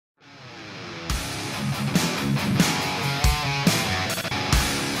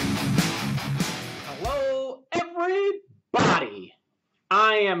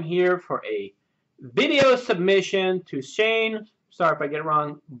I am here for a video submission to Shane. Sorry if I get it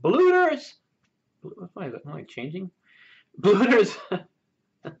wrong. Bluder's. Why is it only changing? Bluder's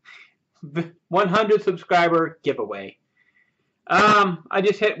 100 subscriber giveaway. I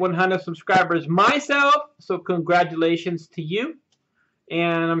just hit 100 subscribers myself, so congratulations to you.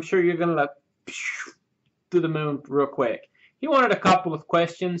 And I'm sure you're gonna through the moon real quick. He wanted a couple of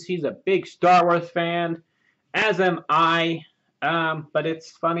questions. He's a big Star Wars fan, as am I. But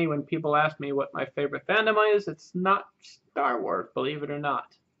it's funny when people ask me what my favorite fandom is. It's not Star Wars, believe it or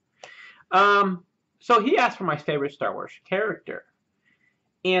not. So he asked for my favorite Star Wars character.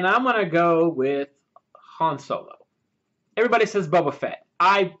 And I'm going to go with Han Solo. Everybody says Boba Fett.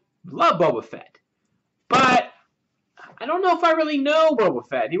 I love Boba Fett. But I don't know if I really know Boba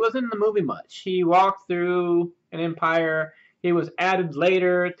Fett. He wasn't in the movie much. He walked through an empire. He was added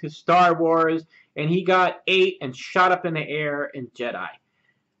later to Star Wars. And he got ate and shot up in the air in Jedi.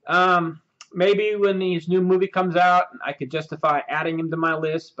 Maybe when this new movie comes out, I could justify adding him to my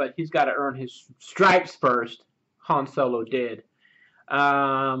list, but he's got to earn his stripes first. Han Solo did.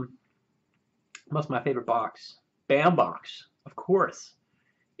 What's my favorite box? Bam box, of course.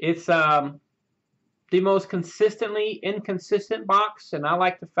 It's the most consistently inconsistent box, and I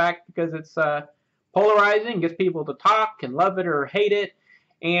like the fact because it's polarizing, gets people to talk and love it or hate it.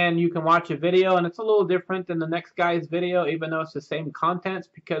 And you can watch a video, and it's a little different than the next guy's video, even though it's the same contents,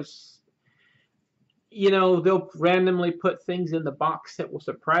 because, you know, they'll randomly put things in the box that will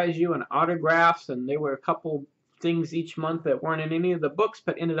surprise you, and autographs, and there were a couple things each month that weren't in any of the books,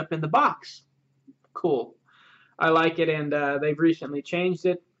 but ended up in the box. Cool. I like it, and they've recently changed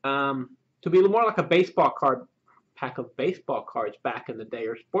it to be more like a baseball card, pack of baseball cards back in the day,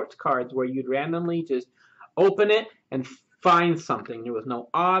 or sports cards, where you'd randomly just open it and find something. There was no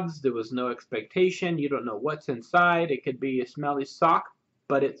odds, there was no expectation, you don't know what's inside. It could be a smelly sock,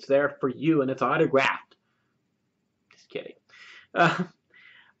 but it's there for you and it's autographed. Just kidding. What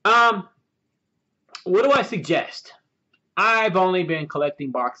do I suggest? I've only been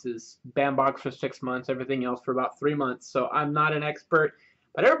collecting boxes, Bandbox for 6 months, everything else for about 3 months, so I'm not an expert,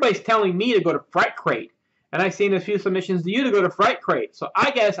 but everybody's telling me to go to Fright Crate, and I've seen a few submissions to you to go to Fright Crate, so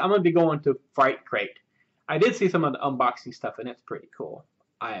I guess I'm going to be going to Fright Crate. I did see some of the unboxing stuff, and it's pretty cool.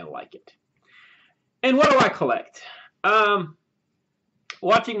 I like it. And what do I collect?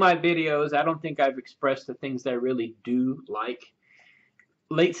 Watching my videos, I don't think I've expressed the things that I really do like.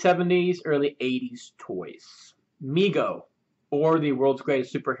 Late 70s, early 80s toys. Mego, or the World's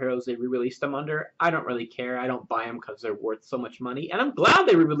Greatest Superheroes they re-released them under. I don't really care. I don't buy them because they're worth so much money. And I'm glad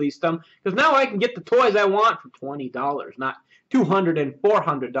they re-released them, because now I can get the toys I want for $20, not $200 and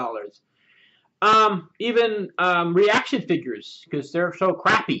 $400. Even reaction figures, because they're so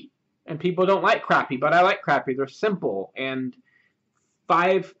crappy, and people don't like crappy, but I like crappy. They're simple, and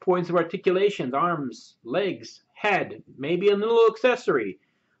 5 points of articulations, arms, legs, head, maybe a little accessory,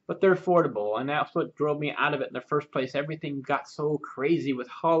 but they're affordable, and that's what drove me out of it in the first place. Everything got so crazy with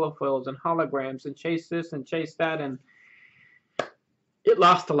holofoils and holograms, and chase this and chase that, and it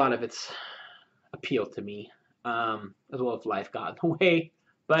lost a lot of its appeal to me, as well as life got in the way.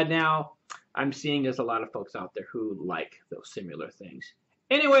 But now I'm seeing there's a lot of folks out there who like those similar things.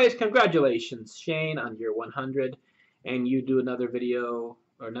 Anyways, congratulations, Shane, on your 100. And you do another video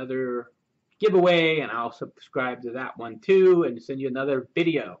or another giveaway, and I'll subscribe to that one too and send you another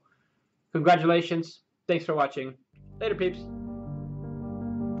video. Congratulations. Thanks for watching. Later, peeps.